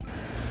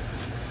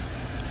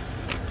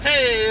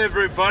Hey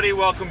everybody,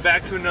 welcome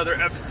back to another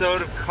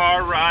episode of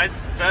Car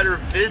Rides Better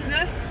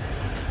Business.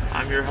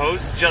 I'm your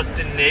host,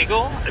 Justin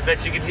Nagel. I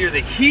bet you can hear the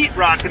heat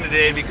rocking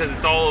today because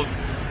it's all of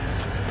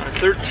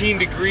 13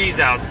 degrees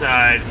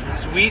outside in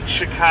sweet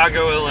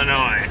Chicago,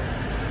 Illinois.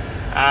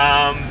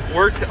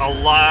 Worked a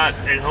lot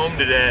at home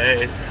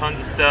today, tons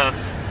of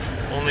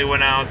stuff. Only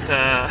went out,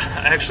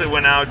 I actually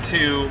went out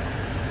to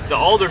the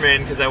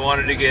alderman because I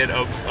wanted to get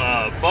a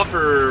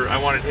buffer.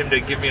 I wanted him to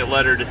give me a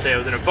letter to say I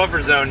was in a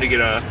buffer zone to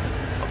get a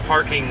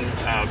parking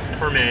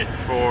permit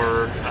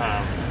for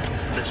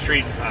the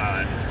street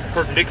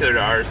perpendicular to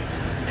ours,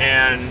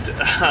 and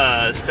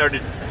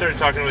started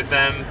talking with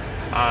them.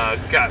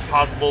 Got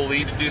possible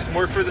lead to do some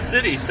work for the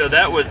city, so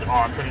that was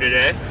awesome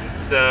today.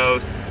 So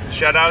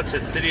shout out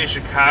to City of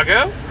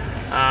Chicago,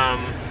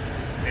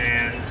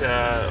 and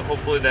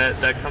hopefully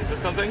that comes to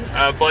something.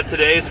 But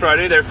today is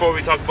Friday, therefore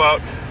we talk about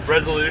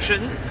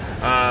resolutions.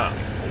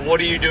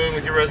 What are you doing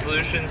with your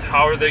resolutions?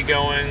 How are they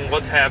going?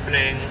 What's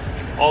happening?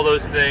 All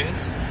those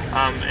things.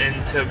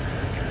 And to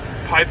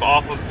pipe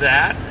off of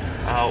that,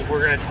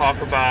 we're going to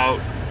talk about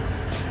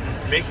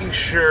making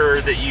sure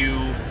that you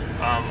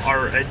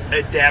are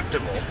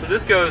adaptable. So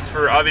this goes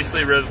for,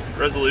 obviously,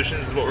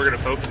 resolutions is what we're going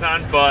to focus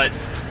on, but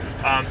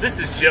this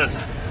is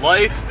just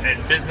life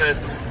and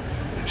business,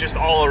 just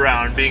all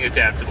around being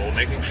adaptable,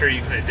 making sure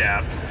you can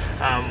adapt.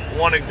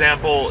 One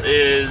example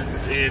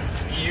is if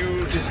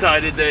you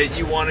decided that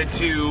you wanted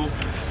to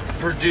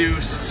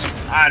produce,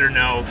 I don't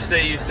know,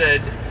 say you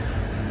said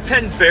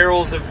 10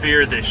 barrels of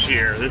beer this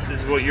year. This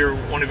is what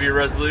one of your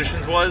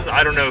resolutions was.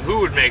 I don't know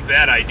who would make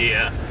that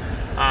idea.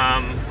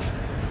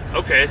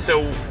 Okay,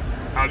 so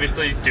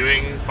obviously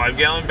doing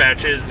 5-gallon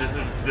batches, this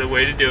is the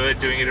way to do it,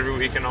 doing it every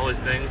week and all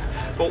these things.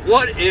 But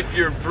what if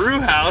your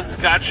brew house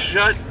got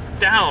shut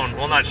down?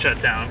 Well, not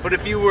shut down, but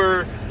if you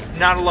were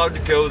not allowed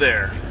to go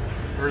there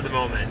for the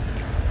moment.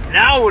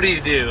 Now what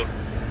do?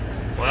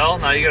 Well,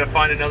 now you gotta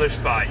find another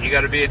spot. You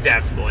gotta be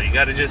adaptable. You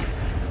gotta just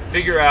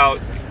figure out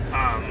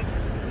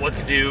what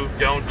to do.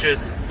 Don't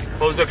just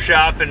close up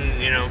shop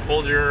and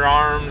fold your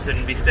arms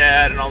and be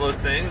sad and all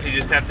those things. You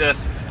just have to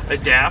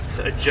adapt,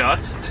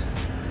 adjust,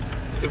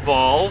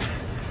 evolve,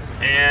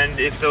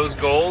 and if those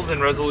goals and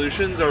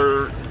resolutions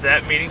are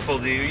that meaningful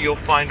to you, you'll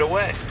find a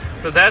way.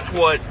 So that's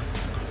what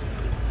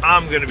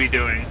I'm going to be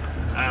doing.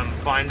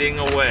 Finding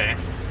a way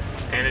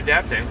and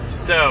adapting.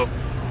 So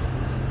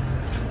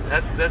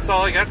that's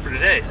all I got for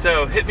today.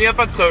 So hit me up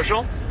on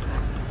social.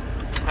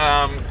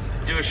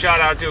 Do a shout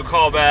out, do a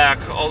call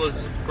back, all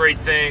those great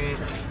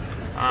things.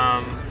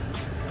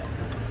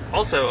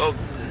 Also,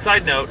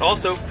 side note,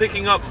 also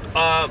picking up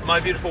my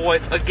beautiful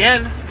wife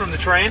again from the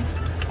train.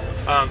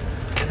 And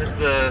this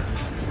is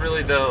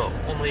really the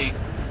only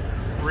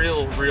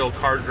real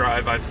car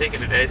drive I've taken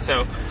today.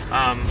 So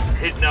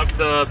hitting up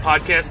the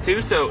podcast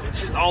too. So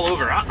it's just all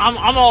over. I'm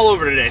all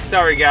over today.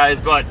 Sorry guys,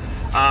 but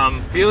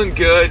feeling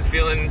good,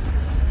 feeling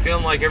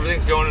like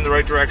everything's going in the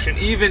right direction,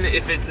 even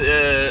if it's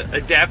an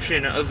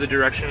adaptation of the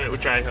direction at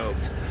which I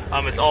hoped.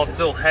 It's all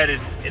still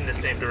headed in the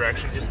same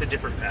direction, just a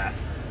different path.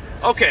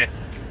 Okay,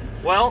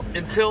 well,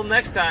 until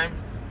next time,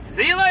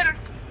 see you later!